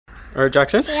All right,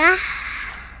 Jackson. Yeah.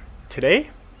 Today,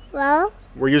 Well.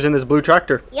 we're using this blue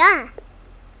tractor. Yeah.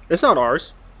 It's not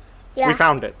ours. Yeah. We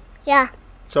found it. Yeah.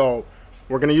 So,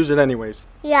 we're going to use it anyways.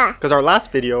 Yeah. Because our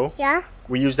last video, Yeah.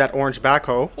 we used that orange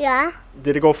backhoe. Yeah.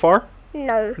 Did it go far?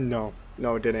 No.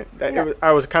 No, it didn't. No.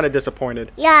 I was kind of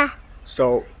disappointed. Yeah.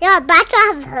 So, Yeah, but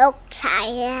I have hooks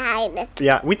behind it.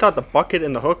 yeah, we thought the bucket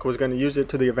and the hook was going to use it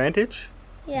to the advantage,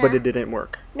 Yeah. but it didn't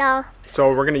work. No. So,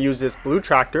 we're going to use this blue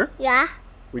tractor. Yeah.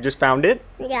 We just found it.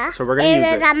 Yeah. So we're gonna use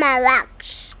it. It is on my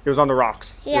rocks. It was on the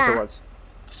rocks. Yes, it Yeah. was.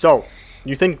 So,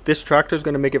 you think this tractor is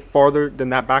going to make it farther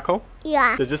than that backhoe?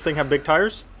 Yeah. Does this thing have big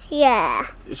tires? Yeah.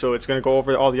 So it's going to go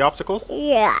over all the obstacles?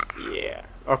 Yeah. Yeah.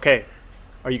 Okay.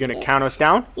 Are you going to count us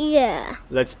down? Yeah.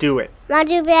 Let's do it. Want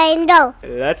to be no?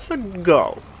 Let's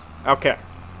go. Okay.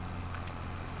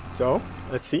 So,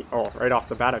 let's see. Oh, right off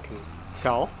the bat I can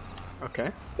tell. Okay.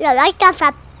 No, like off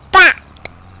a back.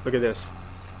 Look at this.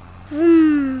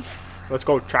 Hmm. Let's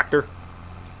go, tractor.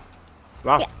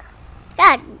 Wow. Yeah.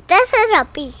 Yeah, this is a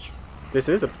piece. This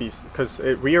is a piece because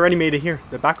we already made it here.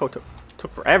 The backhoe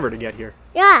took forever to get here.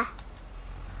 Yeah.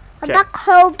 A Okay. back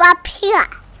hole up here.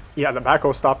 Yeah, the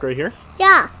backhoe stopped right here.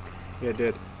 Yeah. Yeah, it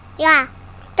did. Yeah.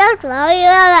 Don't worry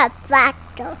about a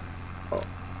factor.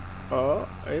 Oh,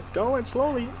 it's going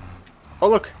slowly. Oh,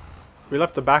 look. We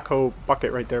left the backhoe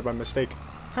bucket right there by mistake.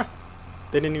 Huh.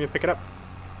 They didn't even pick it up.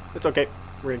 It's okay.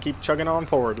 We're going to keep chugging on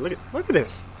forward. Look at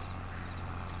this.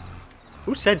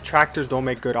 Who said tractors don't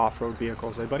make good off-road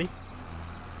vehicles, eh, buddy?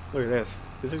 Look at this.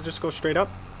 Does it just go straight up?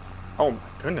 Oh, my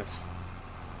goodness.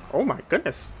 Oh, my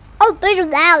goodness. Oh, big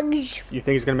lounge. You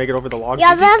think it's going to make it over the logs?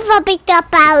 Yeah, easy? we'll pick up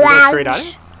We our go straight at lounge.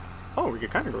 it? Oh, we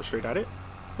could kind of go straight at it.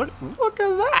 Look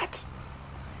at that.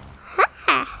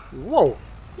 Whoa.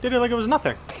 Did it like it was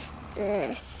nothing. This.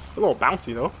 It's a little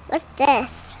bouncy, though. What's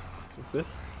this? What's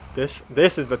this?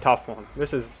 This is the tough one.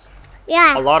 This is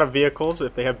Yeah. a lot of vehicles.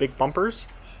 If they have big bumpers,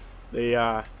 they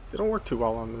don't work too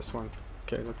well on this one.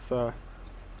 Okay, let's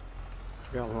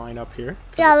we gotta line up here.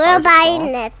 Yeah, we're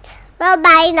buying it. We're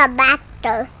buying a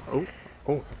tractor. Oh,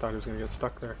 I thought it was gonna get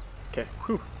stuck there. Okay,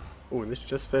 whew. Oh, this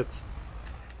just fits.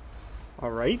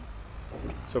 All right.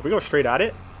 So if we go straight at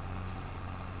it,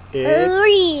 Oh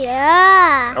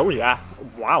yeah. oh yeah,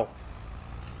 wow,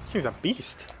 this thing's a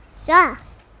beast. Yeah.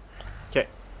 Okay,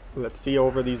 let's see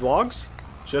over these logs,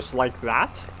 just like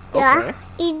that. Yeah. Okay.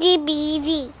 Easy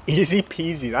peasy. Easy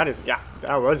peasy.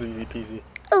 That was easy peasy.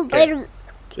 Oh, Okay. but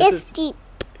This it's is- deep.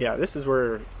 Yeah, this is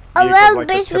where A vehicles little like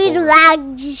to bit tip with over.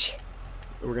 lounge.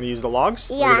 We're gonna use the logs.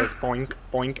 Look Yeah. at this. Boink,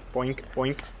 boink, boink,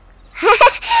 boink.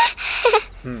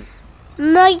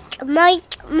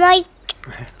 Mike.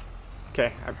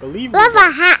 Okay, I believe. We have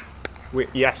a hat.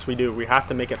 Yes, we do. We have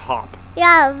to make it hop.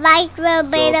 Yeah, right. We're So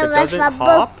made if it with doesn't a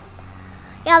hop, boop.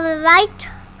 Yeah, right.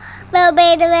 We're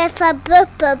made with a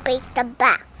boop at the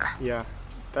back. yeah,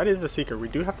 that is the secret. We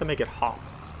do have to make it hop.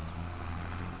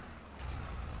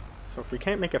 So if we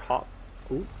can't make it hop,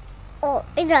 ooh, Oh,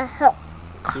 it's a hook.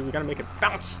 see, we gotta make it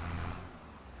bounce.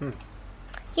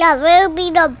 Yeah, we'll be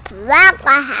the black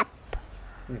hat.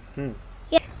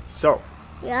 Yeah. So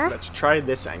Yeah. let's try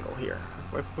this angle here.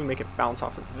 What if we make it bounce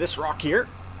off of this rock here?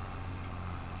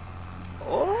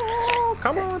 Oh,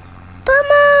 come on. Come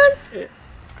on.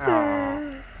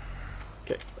 Oh.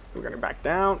 Okay, we're gonna back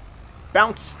down.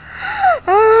 Bounce.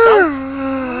 Bounce.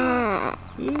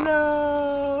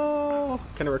 No.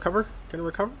 Can it recover? Can it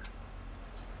recover?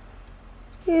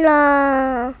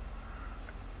 No.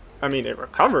 I mean, it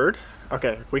recovered.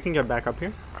 Okay, if we can get back up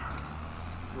here,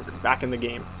 we're back in the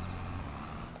game.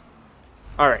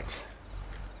 All right.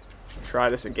 Let's try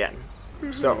this again.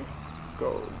 So,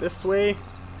 go this way.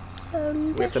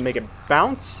 We have to make it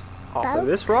bounce off of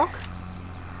this rock.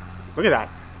 Look at that.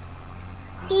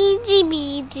 Easy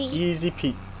peasy. Easy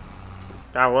peasy.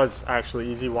 That was actually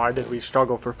easy. Why did we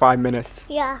struggle for 5 minutes?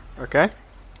 Yeah. Okay.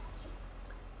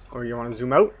 Or you want to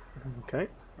zoom out? Okay.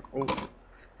 Oh.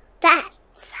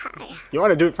 That's higher. You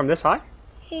want to do it from this high?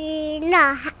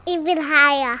 No, even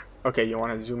higher. Okay, you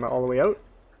want to zoom all the way out?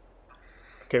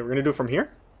 Okay, we're going to do it from here?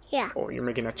 Yeah. Oh, you're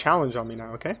making a challenge on me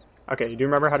now, okay? Okay, you do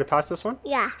remember how to pass this one?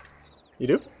 Yeah. You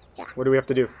do? Yeah. What do we have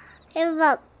to do? Give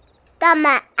up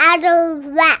the other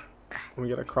rack. We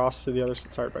gotta cross to the other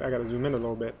side. Sorry, but I gotta zoom in a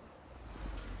little bit.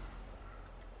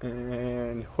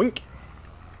 And wink.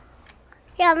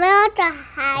 Yeah, we want to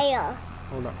higher.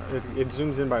 Hold on. It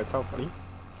zooms in by itself, buddy.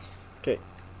 Okay.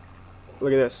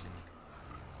 Look at this.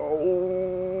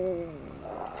 Oh.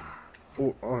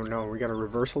 Oh no, we gotta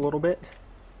reverse a little bit.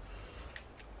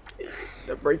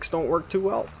 The brakes don't work too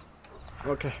well.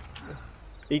 Okay.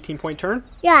 18-point turn.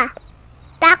 Yeah.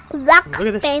 That rock Look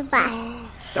at this. saved us.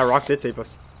 That rock did save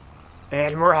us.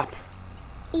 And we're up.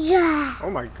 Yeah. Oh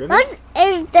my goodness. What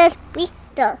is this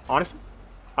pizza? Honestly,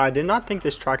 I did not think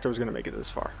this tractor was going to make it this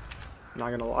far. I'm not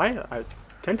going to lie. I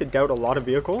tend to doubt a lot of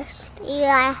vehicles.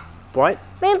 Yeah. But,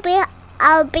 Maybe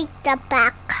I'll beat the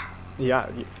back. yeah,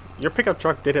 your pickup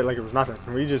truck did it like it was nothing.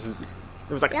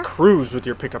 It was like a cruise with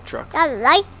your pickup truck. I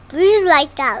like this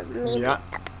like that. Maybe. Yeah.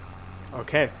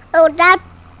 Okay. Oh, that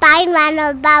pine ran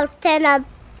about 10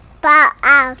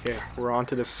 about Okay, we're on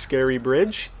to the scary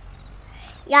bridge.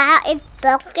 Yeah, it's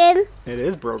broken. It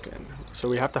is broken, so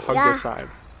we have to hug Yeah. this side.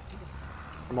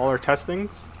 From all our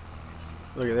testings,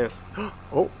 look at this.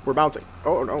 Oh, we're bouncing.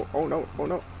 Oh no, oh no, oh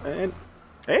no. And,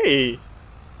 hey,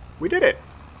 we did it.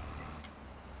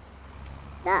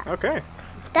 Yeah. Okay,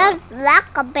 That's like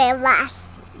a bit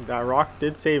less. that rock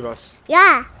did save us.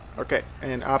 Yeah. Okay,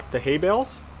 and up the hay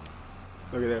bales.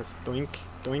 Look at this. Doink,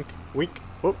 doink, week.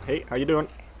 Oh, hey, how you doing?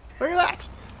 Look at that.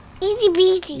 Easy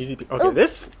peasy. Easy. Okay, Oh.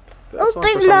 this Oh, one,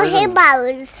 there's for some more reason- hay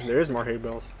bales. There is more hay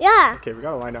bales. Yeah. Okay, we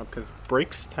gotta line up because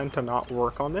brakes tend to not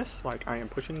work on this. Like I am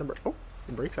pushing the brake. Oh,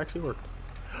 the brakes actually worked.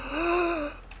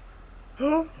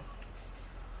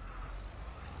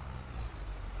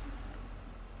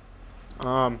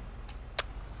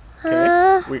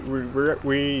 Okay.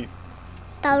 We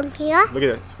Down here. look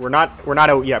at this. We're not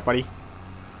out yet, buddy.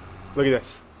 Look at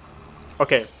this.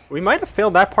 Okay, we might have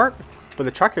failed that part, but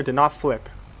the tractor did not flip.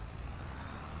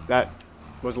 That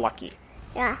was lucky.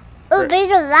 Yeah. Oh, Great. there's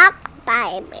a rock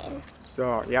by me.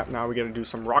 So, yeah, now we gotta do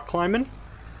some rock climbing.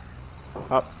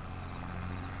 Up.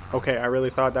 Okay, I really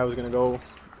thought that was gonna go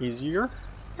easier.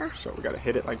 Yeah. So we gotta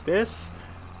hit it like this.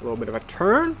 A little bit of a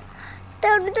turn.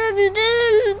 Dun, dun,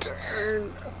 dun.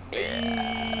 Turn.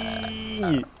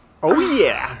 Eee. Oh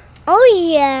yeah. Oh,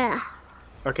 yeah.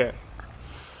 Okay,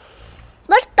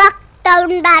 Let's back down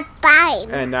that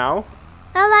pine. and now.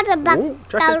 How about the back Oh,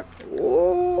 trust down? it.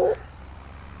 Oh.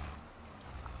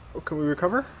 Oh, can we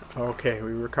recover? Okay,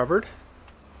 we recovered.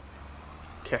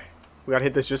 Okay, we gotta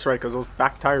hit this just right because those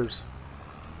back tires.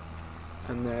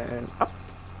 And then up.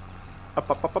 Up,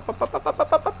 up, up, up, up, up, up, up,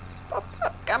 up, up, up, up,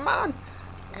 up. Come on.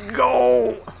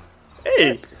 Go.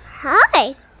 Hey,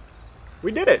 Hi.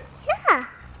 we did it. Yeah.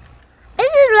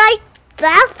 This is like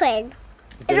laughing.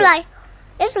 Did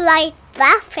It's like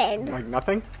laughing. like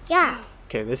nothing. Yeah.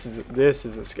 Okay, this is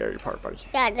the scary part, buddy.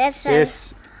 Yeah, This.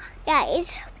 Yeah,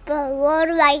 it's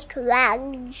more like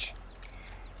legs.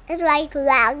 It's like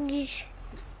legs.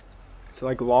 It's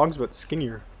like logs but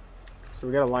skinnier. So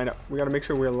we gotta line up. We gotta make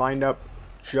sure we're lined up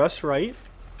just right.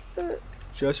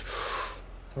 Just.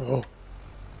 Oh.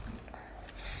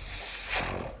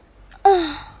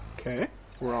 Okay,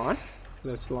 we're on.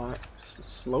 Let's line.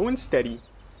 Slow and steady.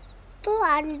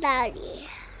 Daddy.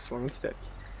 Slow and steady.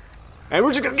 And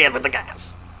we're just gonna give it the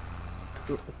gas.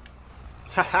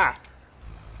 Haha.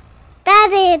 That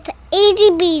is easy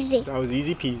peasy. That was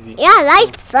easy peasy. Yeah,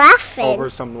 like laughing. Over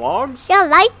some logs. Yeah,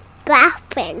 like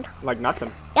laughing. Like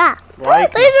nothing. Yeah.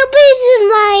 Like- There's a piece in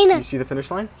You mine. see the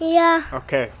finish line? Yeah.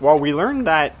 Okay. Well, we learned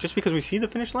that just because we see the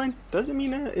finish line doesn't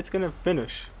mean that it's gonna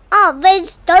finish. Oh, big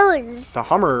stones. The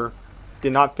Hummer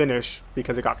did not finish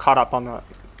because it got caught up on the.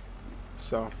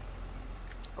 So.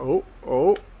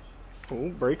 Oh,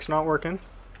 brakes not working.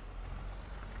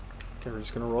 Okay, we're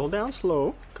just gonna roll down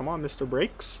slow. Come on, Mr.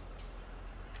 Brakes.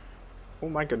 Oh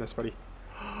my goodness, buddy.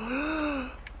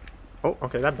 Oh,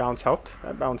 okay, that bounce helped.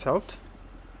 That bounce helped.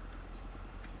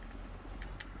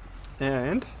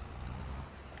 And.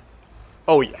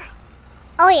 Oh yeah.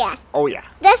 Oh, yeah. Oh yeah.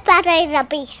 This battery is a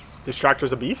beast. This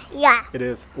tractor's a beast? Yeah. It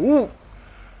is. Ooh.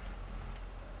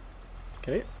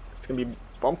 Okay, it's gonna be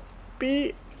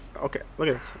bumpy. Okay, look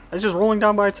at this. It's just rolling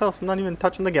down by itself. I'm not even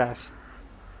touching the gas.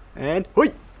 And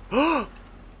hoi!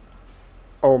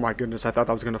 Oh my goodness! I thought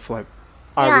that was gonna flip.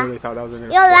 I Yeah. really thought that was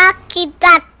gonna You're flip. lucky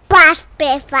that passed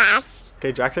me fast.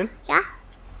 Okay, Jackson, Yeah.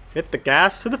 hit the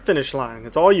gas to the finish line.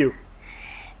 It's all you.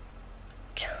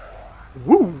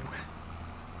 Woo!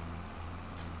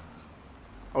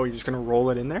 Oh, you're just gonna roll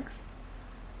it in there?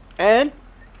 And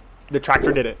the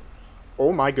tractor did it.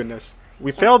 Oh my goodness.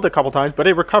 We failed a couple times, but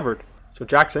it recovered. So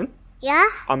Jackson, Yeah.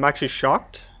 I'm actually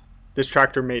shocked. This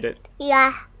tractor made it.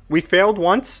 Yeah. We failed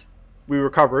once. We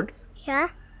recovered. Yeah.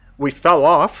 We fell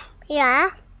off.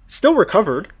 Yeah. Still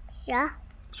recovered. Yeah.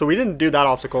 So we didn't do that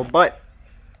obstacle, but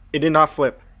it did not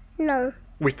flip. No.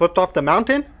 We flipped off the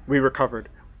mountain. We recovered.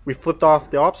 We flipped off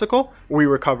the obstacle. We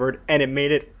recovered. And it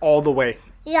made it all the way.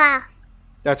 Yeah.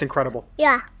 That's incredible.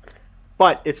 Yeah.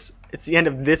 But it's the end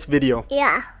of this video.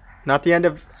 Yeah. Not the end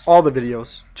of all the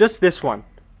videos. Just this one.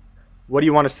 What do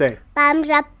you want to say? Thumbs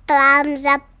up. Thumbs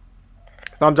up.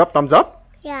 Thumbs up, thumbs up?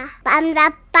 Yeah. Thumbs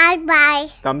up. Bye bye.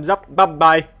 Thumbs up,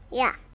 bye-bye. Yeah.